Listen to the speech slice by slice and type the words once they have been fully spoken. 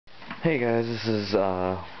Hey guys, this is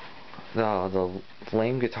the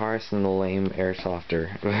lame guitarist and the lame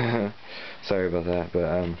airsofter. Sorry about that,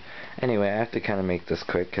 but anyway, I have to kind of make this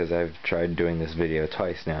quick because I've tried doing this video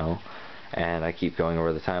twice now, and I keep going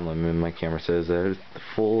over the time limit. And my camera says that it's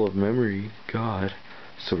full of memory. God,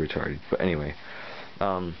 so retarded. But anyway,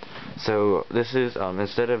 so this is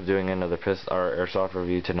instead of doing another our airsoft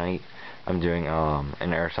review tonight, I'm doing an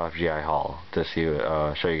Airsoftgi Haul to see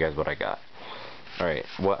show you guys what I got. Alright,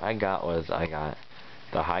 what I got was, I got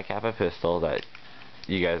the high kappa pistol that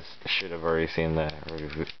you guys should have already seen the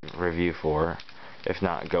review for. If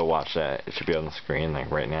not, go watch that. It should be on the screen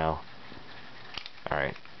like right now.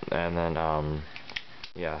 Alright, and then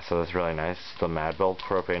yeah, so that's really nice. The Mad Bulb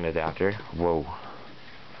propane adapter. Whoa,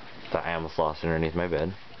 that I almost lost underneath my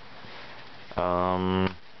bed.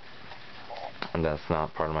 And that's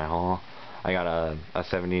not part of my haul. I got a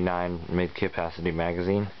 79 mid-capacity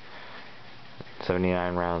magazine.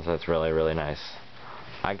 79 rounds. That's really nice.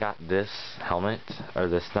 I got this helmet, or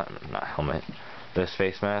this not helmet, this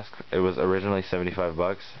face mask. It was originally 75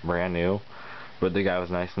 bucks, brand new, but the guy was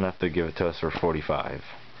nice enough to give it to us for 45.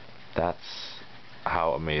 That's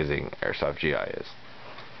how amazing Airsoftgi is.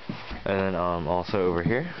 And then also over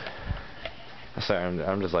here, sorry,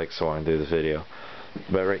 I'm just like soaring through this video,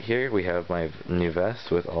 but right here we have my new vest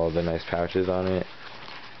with all the nice pouches on it.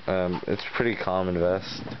 It's a pretty common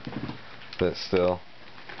vest, but still,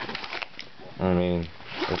 I mean,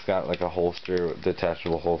 it's got like a holster,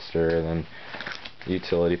 detachable holster, and then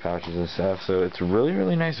utility pouches and stuff, so it's a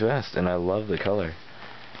really nice vest, and I love the color.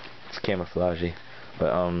 It's camouflagey.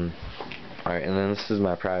 But alright, and then this is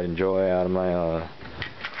my pride and joy out of my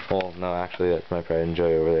well, no, actually that's my pride and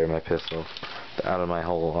joy over there, my pistol, out of my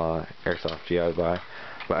whole Airsoftgi buy.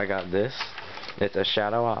 But I got this. It's a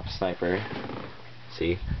Shadow Op sniper.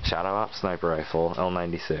 See, Shadow Op sniper rifle,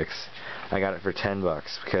 L96. I got it for 10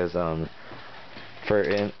 bucks because for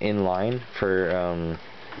inline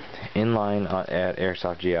at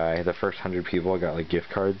Airsoftgi, the first 100 people got like gift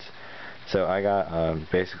cards. So I got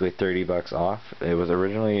basically 30 bucks off. It was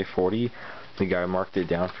originally 40. The guy marked it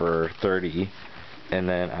down for 30, and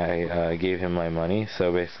then I gave him my money.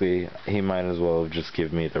 So basically, he might as well just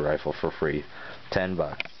give me the rifle for free. 10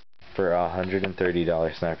 bucks for a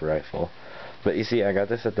 $130 sniper rifle. But you see, I got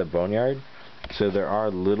this at the Boneyard, so there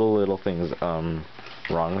are little things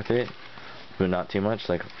wrong with it, but not too much.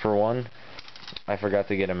 Like, for one, I forgot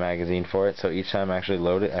to get a magazine for it, so each time I actually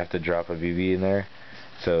load it, I have to drop a BB in there.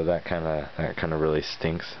 So that kind of really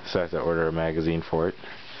stinks. So I have to order a magazine for it,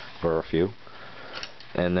 or a few.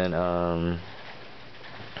 And then I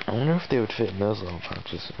wonder if they would fit in those little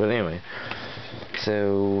pouches. But anyway,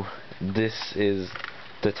 so this is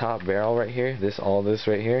the top barrel right here. All this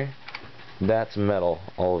right here. That's metal,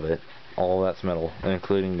 all of it. All of that's metal,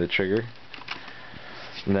 including the trigger.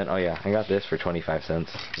 And then, oh yeah, I got this for 25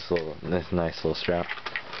 cents. This nice little strap.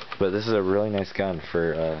 But this is a really nice gun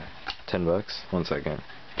for 10 bucks. One second.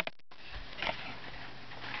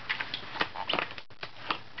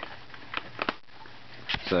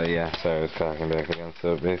 So yeah, sorry, I was cocking back again.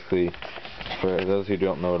 So basically, for those who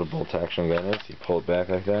don't know what a bolt action gun is, you pull it back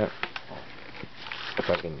like that. If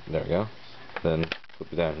I can, there we go. Then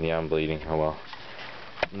flip it down. Yeah, I'm bleeding. Oh well.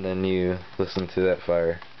 And then you listen to that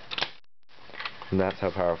fire. And that's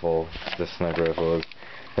how powerful this sniper rifle is.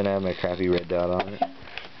 Then I have my crappy red dot on it.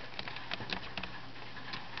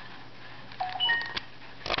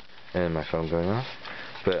 And my phone going off.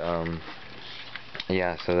 But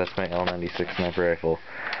yeah, so that's my L96 sniper rifle.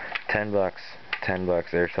 10 bucks. 10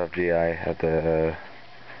 bucks Airsoftgi at the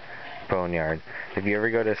Boneyard. If you ever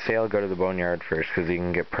go to sale, go to the Boneyard first, because you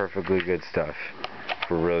can get perfectly good stuff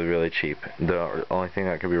for really cheap. The only thing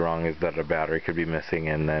that could be wrong is that a battery could be missing,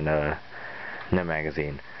 and then no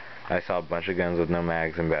magazine. I saw a bunch of guns with no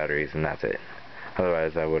mags and batteries, and that's it.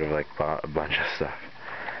 Otherwise, I would have like bought a bunch of stuff.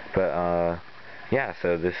 But yeah,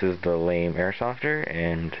 so this is the lame airsofter,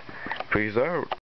 and peace out.